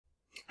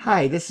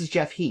Hi, this is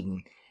Jeff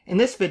Heaton. In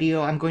this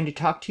video, I'm going to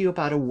talk to you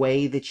about a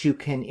way that you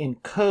can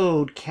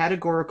encode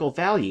categorical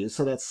values,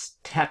 so that's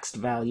text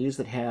values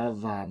that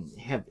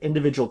have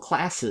individual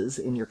classes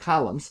in your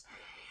columns,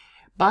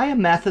 by a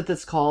method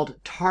that's called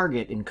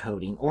target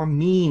encoding, or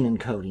mean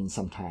encoding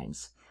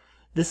sometimes.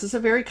 This is a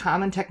very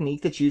common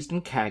technique that's used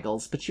in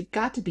Kaggles, but you've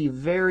got to be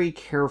very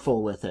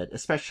careful with it,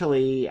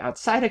 especially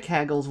outside of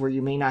Kaggles where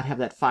you may not have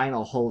that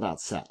final holdout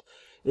set.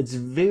 It's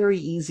very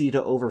easy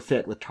to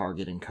overfit with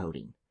target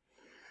encoding.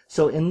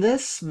 So in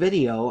this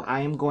video, I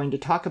am going to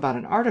talk about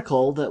an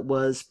article that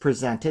was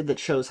presented that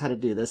shows how to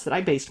do this, that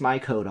I based my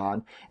code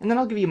on, and then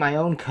I'll give you my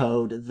own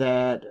code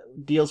that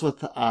deals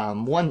with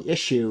one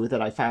issue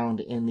that I found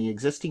in the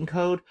existing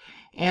code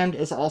and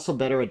is also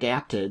better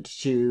adapted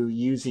to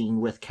using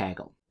with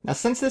Kaggle. Now,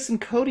 since this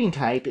encoding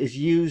type is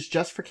used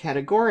just for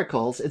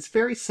categoricals, it's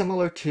very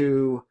similar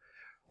to,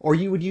 or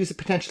you would use it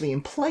potentially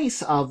in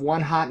place of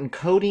one-hot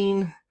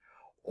encoding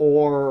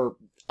or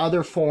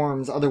other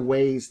forms, other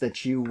ways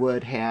that you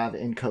would have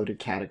encoded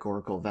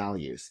categorical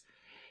values.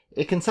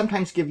 It can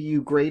sometimes give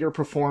you greater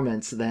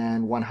performance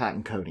than one-hot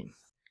encoding.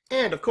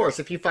 And of course,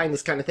 if you find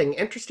this kind of thing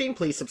interesting,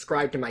 please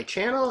subscribe to my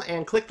channel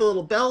and click the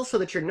little bell so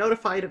that you're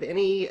notified of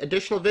any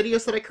additional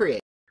videos that I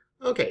create.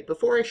 Okay,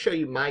 before I show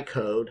you my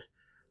code,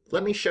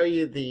 let me show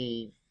you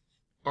the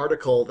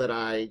article that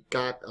I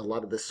got a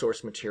lot of this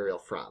source material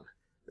from.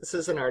 This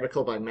is an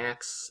article by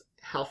Max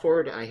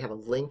Halford. I have a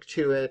link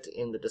to it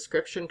in the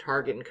description,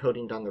 Target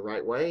Encoding Done the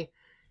Right Way,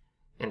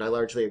 and I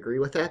largely agree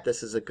with that.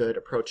 This is a good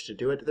approach to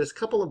do it. There's a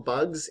couple of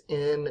bugs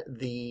in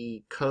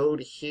the code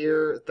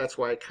here. That's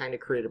why I kind of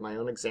created my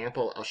own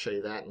example. I'll show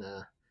you that in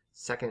a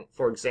second.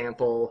 For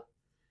example,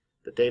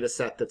 the data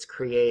set that's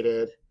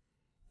created,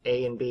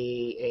 A and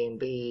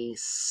B,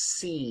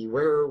 C.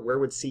 Where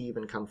would C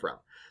even come from?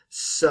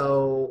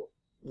 So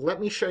let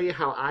me show you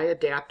how I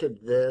adapted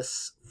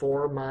this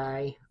for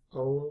my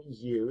own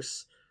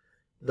use.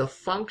 The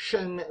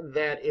function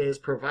that is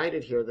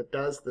provided here that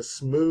does the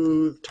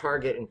smooth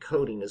target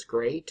encoding is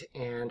great,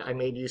 and I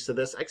made use of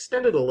this. I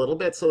extended a little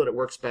bit so that it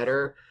works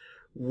better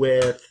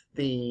with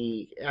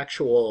the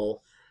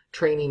actual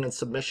training and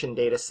submission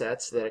data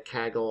sets that a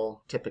Kaggle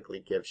typically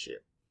gives you.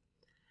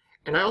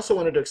 And I also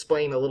wanted to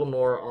explain a little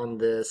more on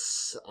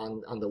this,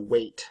 on the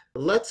weight.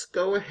 Let's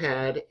go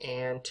ahead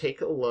and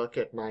take a look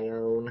at my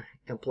own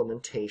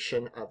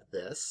implementation of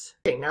this.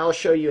 Okay, now I'll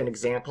show you an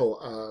example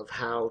of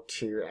how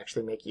to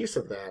actually make use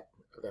of that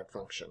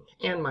function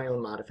and my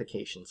own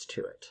modifications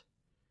to it.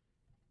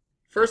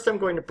 First, I'm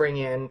going to bring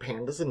in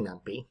pandas and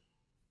numpy.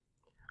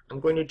 I'm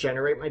going to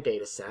generate my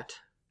data set,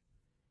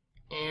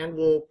 and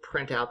we'll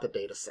print out the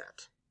data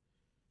set.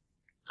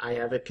 I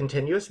have a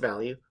continuous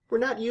value. We're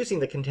not using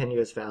the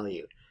continuous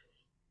value.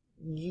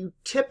 You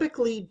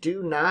typically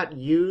do not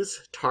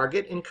use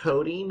target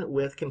encoding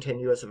with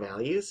continuous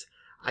values.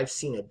 I've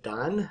seen it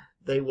done.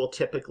 They will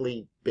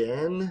typically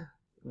bin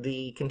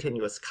the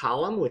continuous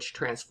column, which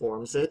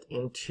transforms it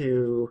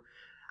into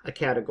a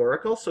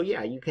categorical. So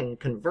yeah, you can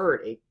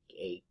convert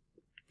a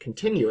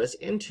continuous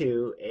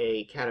into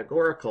a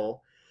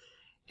categorical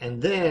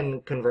and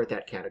then convert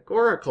that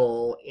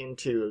categorical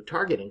into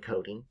target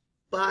encoding,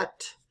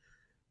 but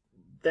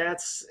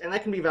that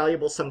can be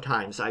valuable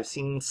sometimes. I've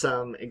seen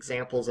some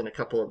examples in a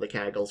couple of the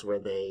Kaggles where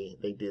they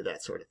do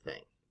that sort of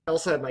thing. I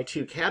also have my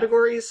two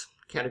categories,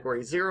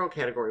 category 0,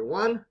 category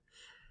 1.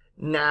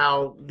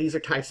 Now, these are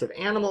types of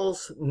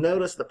animals.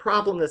 Notice the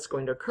problem that's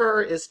going to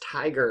occur is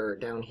tiger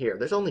down here.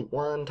 There's only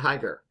one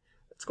tiger.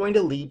 It's going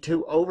to lead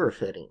to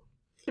overfitting. You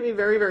have to be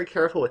very, very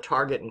careful with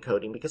target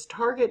encoding because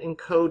target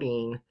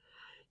encoding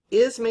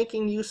is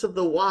making use of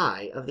the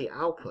Y of the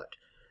output.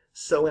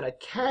 So in a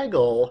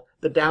Kaggle,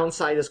 the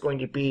downside is going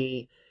to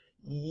be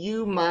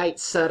you might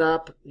set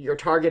up your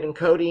target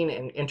encoding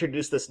and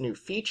introduce this new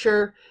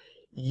feature.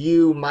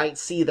 You might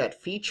see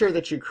that feature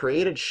that you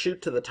created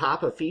shoot to the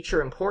top of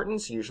feature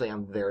importance. Usually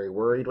I'm very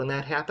worried when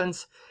that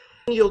happens.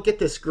 And you'll get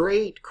this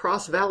great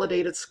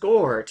cross-validated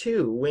score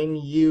too when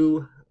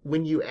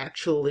you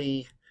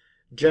actually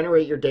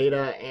generate your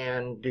data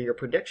and do your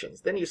predictions.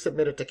 Then you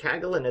submit it to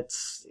Kaggle and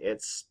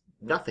it's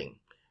nothing.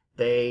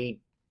 They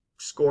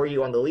score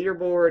you on the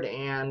leaderboard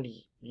and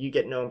you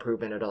get no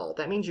improvement at all.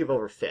 That means you've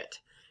overfit.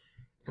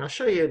 And I'll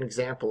show you an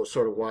example of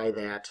sort of why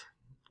that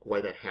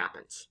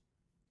happens.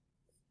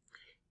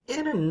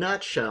 In a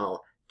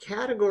nutshell,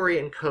 category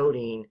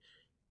encoding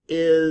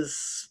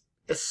is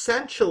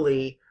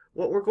essentially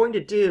what we're going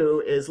to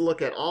do is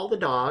look at all the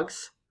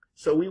dogs.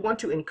 So we want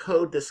to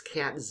encode this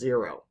cat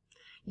 0.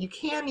 You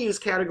can use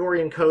category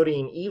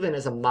encoding even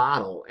as a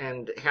model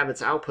and have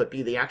its output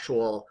be the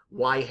actual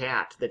Y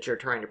hat that you're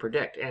trying to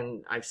predict,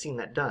 and I've seen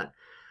that done.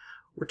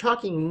 We're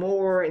talking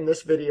more in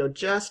this video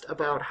just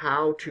about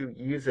how to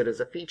use it as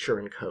a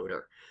feature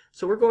encoder.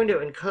 So we're going to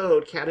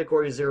encode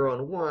category 0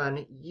 and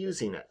 1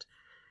 using it.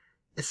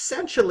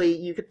 Essentially,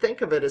 you could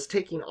think of it as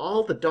taking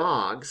all the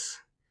dogs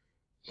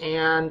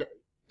and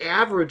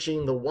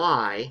averaging the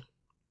Y,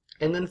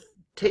 and then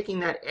taking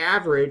that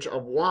average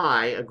of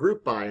Y, a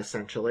group by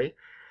essentially,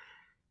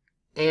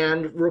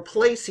 and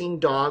replacing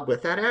dog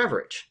with that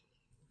average.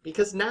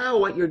 because now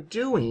what you're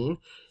doing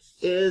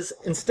is,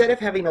 instead of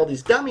having all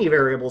these dummy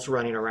variables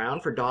running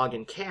around for dog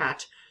and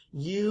cat,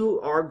 you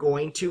are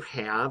going to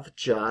have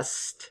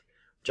just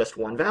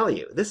one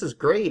value. This is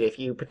great if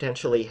you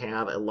potentially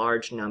have a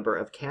large number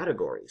of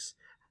categories.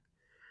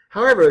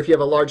 However, if you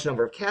have a large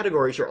number of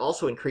categories, you're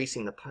also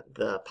increasing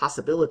the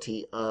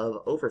possibility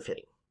of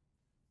overfitting,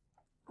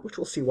 which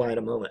we'll see why in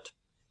a moment.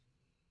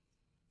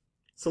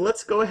 So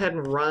let's go ahead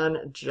and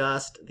run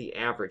just the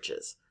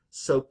averages.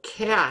 So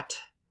cat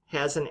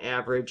has an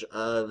average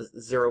of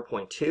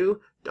 0.2,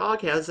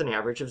 dog has an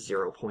average of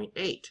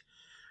 0.8.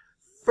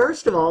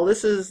 First of all,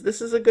 this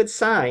is a good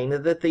sign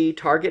that the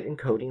target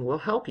encoding will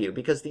help you,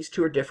 because these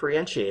two are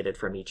differentiated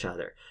from each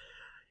other.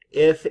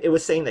 If it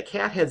was saying that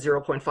cat had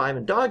 0.5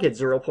 and dog had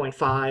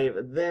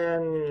 0.5,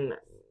 then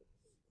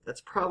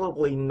that's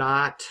probably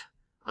not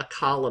a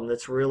column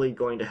that's really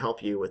going to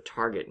help you with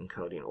target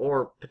encoding,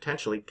 or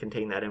potentially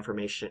contain that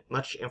information,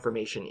 much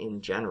information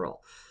in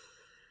general.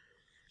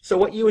 So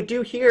what you would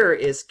do here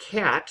is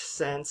cat,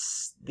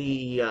 since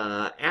the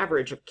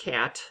average of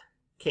cat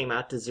came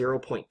out to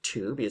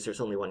 0.2, because there's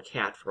only one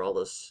cat for all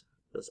those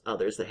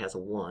others that has a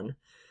 1,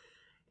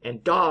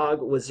 and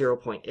dog was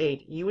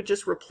 0.8, you would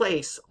just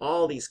replace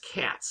all these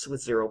cats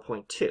with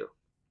 0.2.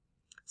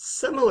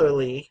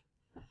 Similarly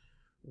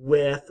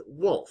with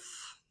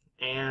wolf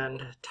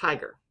and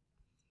tiger.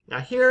 Now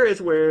here is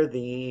where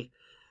the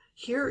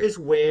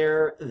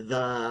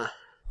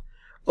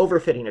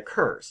overfitting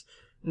occurs.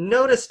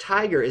 Notice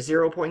tiger is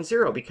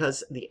 0.0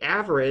 because the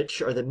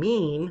average, or the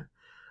mean,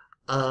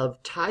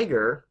 of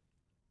tiger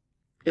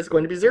is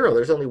going to be 0.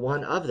 There's only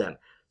one of them.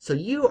 So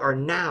you are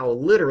now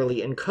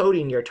literally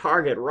encoding your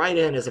target right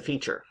in as a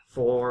feature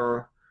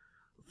for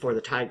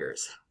the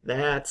tigers.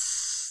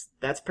 That's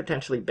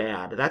potentially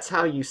bad. That's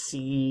how you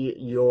see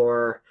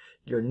your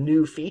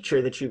new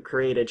feature that you've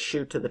created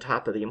shoot to the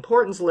top of the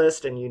importance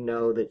list, and you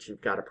know that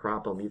you've got a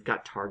problem. You've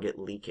got target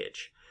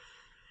leakage.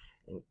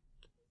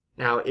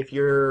 Now,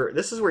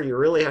 this is where you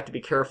really have to be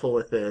careful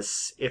with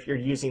this if you're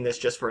using this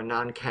just for a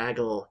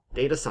non-Kaggle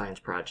data science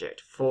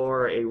project.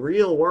 For a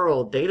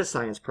real-world data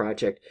science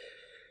project,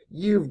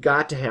 you've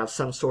got to have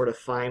some sort of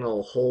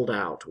final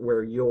holdout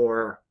where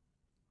you're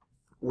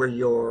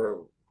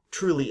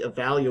truly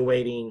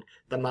evaluating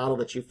the model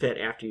that you fit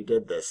after you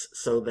did this,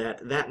 so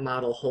that that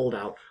model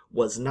holdout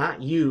was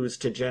not used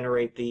to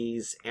generate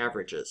these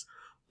averages.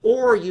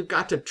 Or you've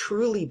got to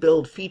truly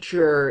build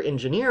feature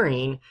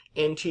engineering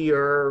into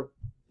your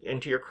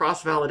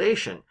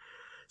cross-validation,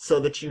 so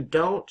that you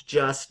don't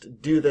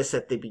just do this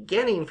at the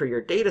beginning for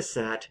your data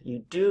set.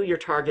 You do your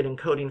target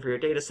encoding for your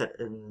data set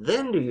and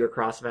then do your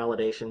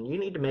cross-validation. You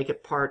need to make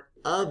it part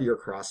of your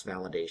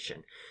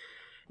cross-validation.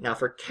 Now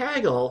for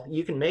Kaggle,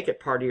 you can make it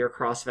part of your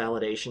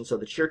cross-validation so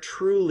that you're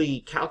truly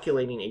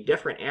calculating a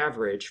different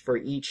average for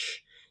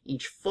each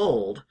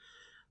fold,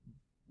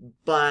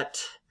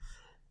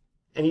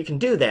 and you can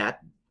do that,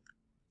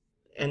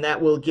 and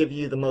that will give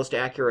you the most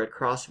accurate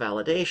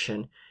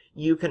cross-validation.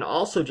 You can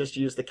also just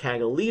use the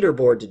Kaggle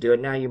leaderboard to do it.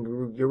 Now you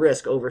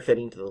risk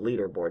overfitting to the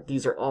leaderboard.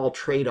 These are all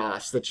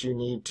trade-offs that you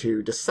need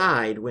to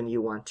decide when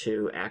you want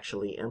to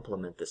actually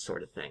implement this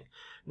sort of thing.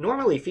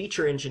 Normally,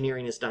 feature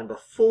engineering is done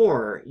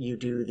before you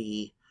do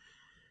the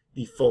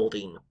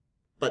folding.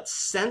 But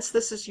since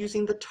this is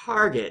using the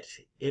target,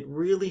 it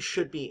really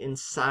should be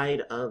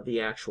inside of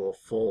the actual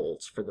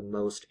folds for the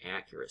most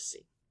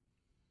accuracy.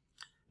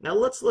 Now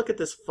let's look at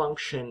this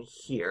function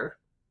here.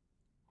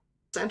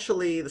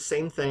 Essentially the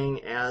same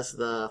thing as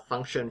the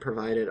function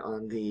provided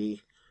on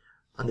the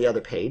other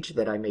page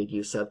that I made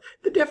use of.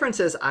 The difference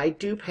is I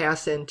do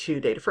pass in 2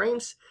 data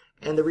frames,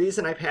 and the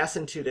reason I pass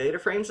in 2 data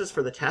frames is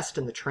for the test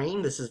and the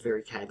train. This is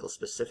very Kaggle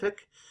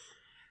specific.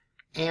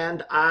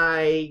 And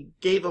I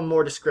gave them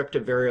more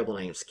descriptive variable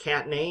names.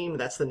 Cat name,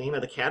 that's the name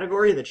of the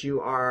category that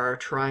you are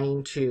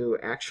trying to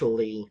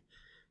actually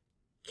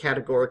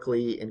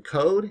categorically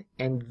encode,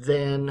 and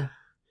then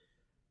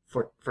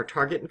for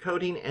target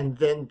encoding, and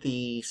then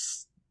the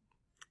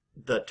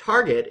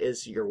target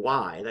is your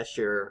y. That's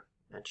your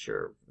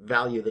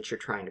value that you're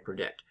trying to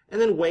predict. And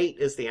then weight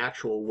is the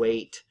actual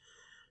weight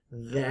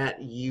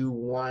that you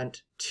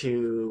want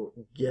to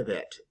give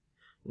it.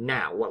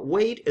 Now, what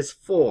weight is,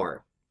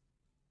 for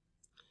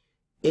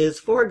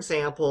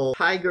example,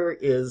 tiger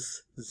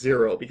is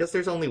 0 because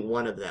there's only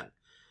one of them.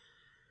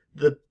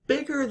 The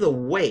bigger the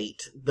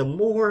weight, the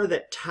more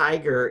that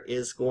tiger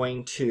is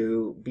going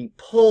to be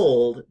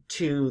pulled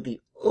to the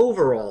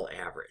overall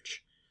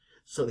average.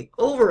 So the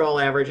overall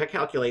average, I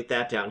calculate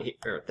that down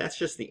here. That's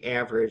just the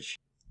average,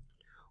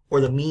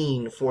 or the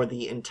mean for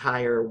the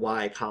entire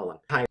y column,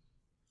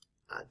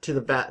 to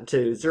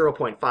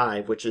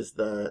 0.5, which is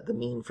the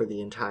mean for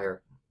the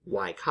entire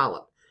y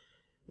column.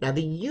 Now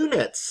the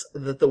units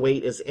that the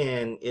weight is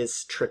in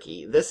is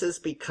tricky. This is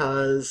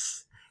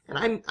because,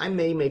 and I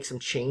may make some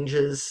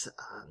changes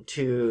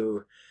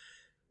to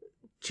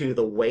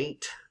the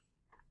weight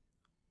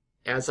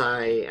as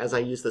I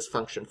use this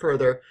function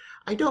further.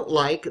 I don't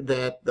like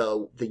that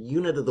the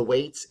unit of the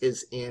weights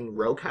is in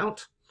row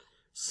count.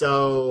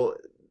 So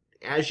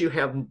as you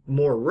have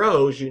more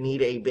rows, you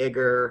need a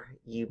bigger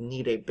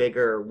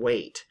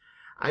weight.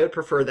 I would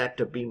prefer that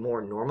to be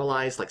more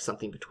normalized, like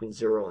something between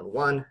 0 and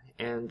 1,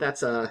 and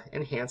that's an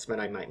enhancement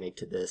I might make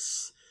to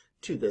this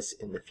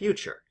in the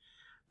future.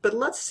 But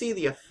let's see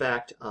the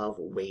effect of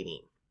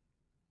weighting.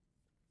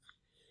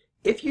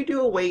 If you do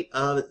a weight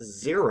of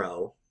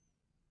 0,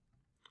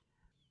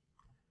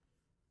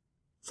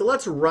 so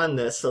let's run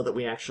this so that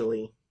we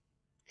actually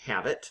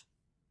have it.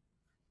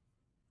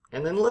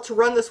 And then let's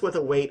run this with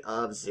a weight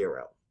of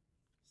 0.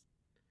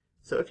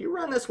 So if you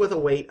run this with a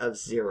weight of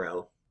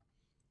 0,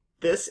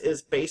 this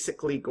is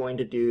basically going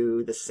to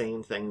do the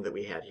same thing that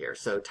we had here.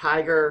 So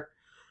Tiger,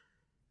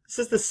 this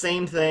is the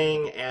same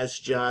thing as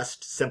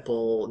just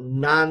simple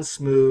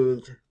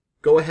non-smooth,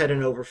 go ahead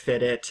and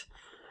overfit it,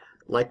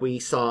 like we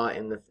saw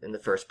in the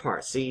first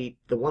part. See,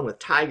 the one with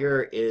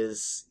Tiger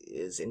is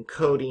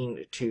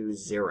encoding to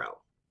 0.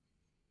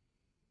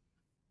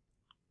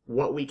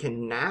 What we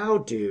can now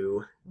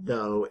do,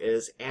 though,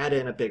 is add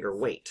in a bigger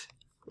weight.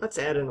 Let's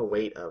add in a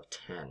weight of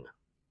 10.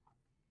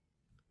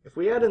 If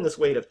we add in this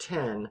weight of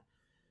 10,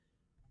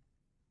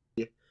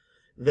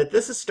 that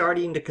this is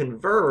starting to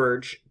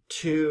converge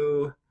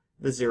to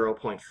the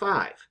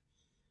 0.5.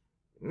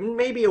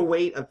 Maybe a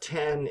weight of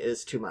 10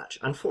 is too much.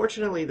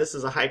 Unfortunately, this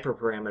is a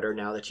hyperparameter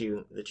now that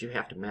you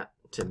have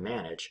to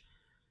manage.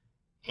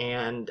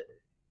 And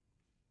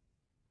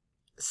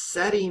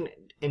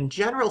in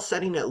general,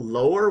 setting it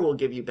lower will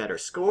give you better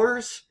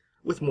scores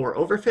with more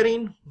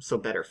overfitting, so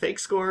better fake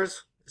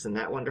scores. Isn't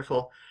that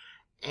wonderful?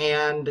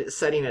 And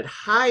setting it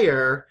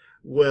higher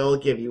will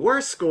give you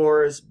worse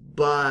scores,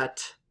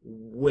 but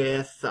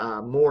with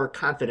more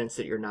confidence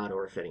that you're not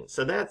overfitting.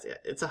 So that's it.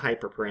 It's a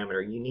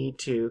hyperparameter. You need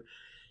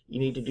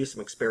to do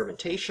some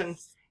experimentation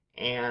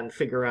and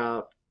figure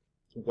out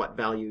what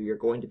value you're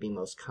going to be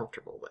most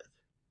comfortable with.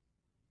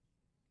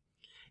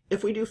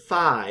 If we do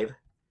 5,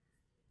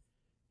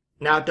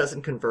 now it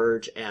doesn't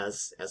converge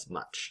as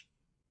much.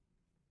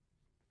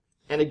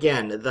 And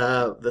again,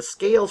 the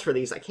scales for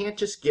these, I can't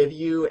just give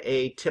you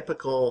a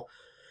typical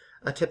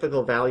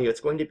value.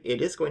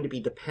 It is going to be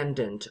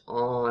dependent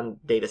on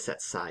data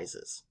set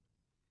sizes.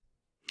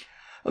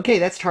 Okay,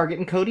 that's target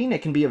encoding.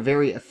 It can be a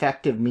very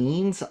effective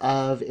means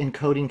of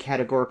encoding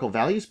categorical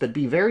values, but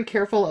be very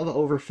careful of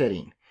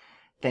overfitting.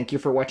 Thank you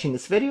for watching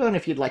this video, and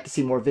if you'd like to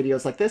see more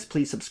videos like this,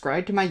 please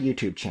subscribe to my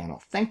YouTube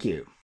channel. Thank you.